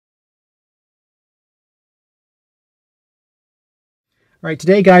All right,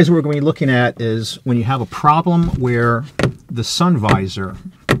 today, guys, what we're going to be looking at is when you have a problem where the sun visor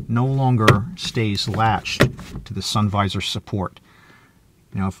no longer stays latched to the sun visor support.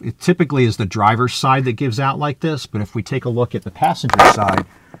 You know, it typically is the driver's side that gives out like this, but if we take a look at the passenger side,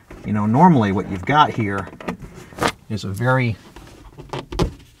 you know, normally what you've got here is a very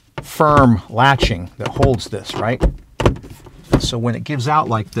firm latching that holds this, right? So when it gives out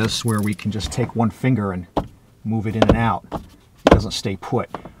like this, where we can just take one finger and move it in and out, it doesn't stay put.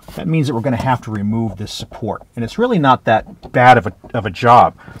 That means that we're going to have to remove this support. And it's really not that bad of a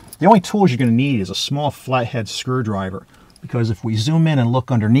job. The only tools you're going to need is a small flathead screwdriver, because if we zoom in and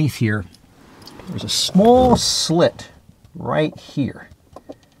look underneath here, there's a small slit right here.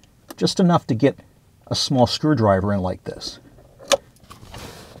 Just enough to get a small screwdriver in like this.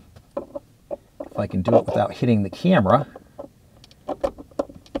 If I can do it without hitting the camera,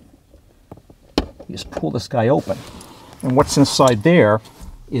 you just pull this guy open. And what's inside there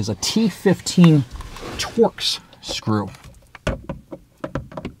is a T15 Torx screw.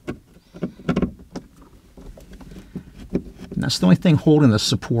 And that's the only thing holding the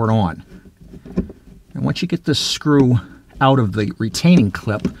support on. And once you get this screw out of the retaining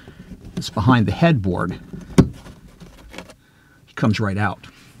clip that's behind the headboard, it comes right out.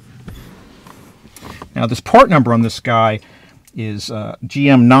 Now this part number on this guy is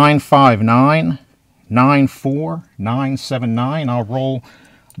GM 959-94979. I'll roll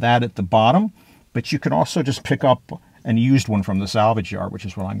that at the bottom, but you can also just pick up an used one from the salvage yard, which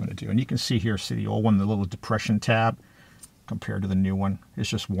is what I'm going to do. And you can see here, the old one, the little depression tab, compared to the new one, it's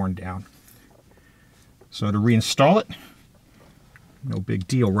just worn down. So to reinstall it, no big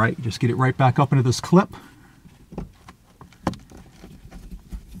deal, right? Just get it right back up into this clip.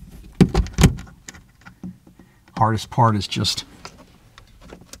 Hardest part is just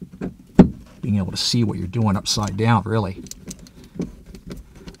being able to see what you're doing upside down, really.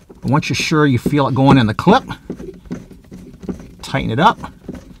 And once you're sure you feel it going in the clip, tighten it up.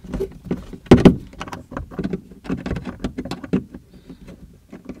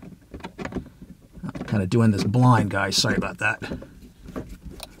 I'm kind of doing this blind, guys. Sorry about that.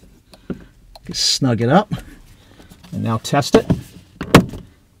 Just snug it up and now test it.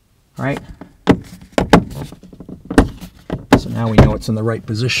 All right. So now we know it's in the right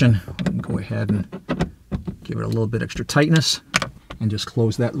position. We can go ahead and give it a little bit extra tightness and just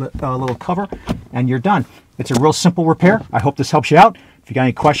close that little cover, and you're done. It's a real simple repair. I hope this helps you out. If you got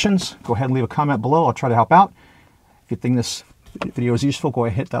any questions, go ahead and leave a comment below. I'll try to help out. If you think this video is useful, go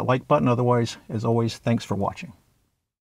ahead and hit that like button. Otherwise, as always, thanks for watching.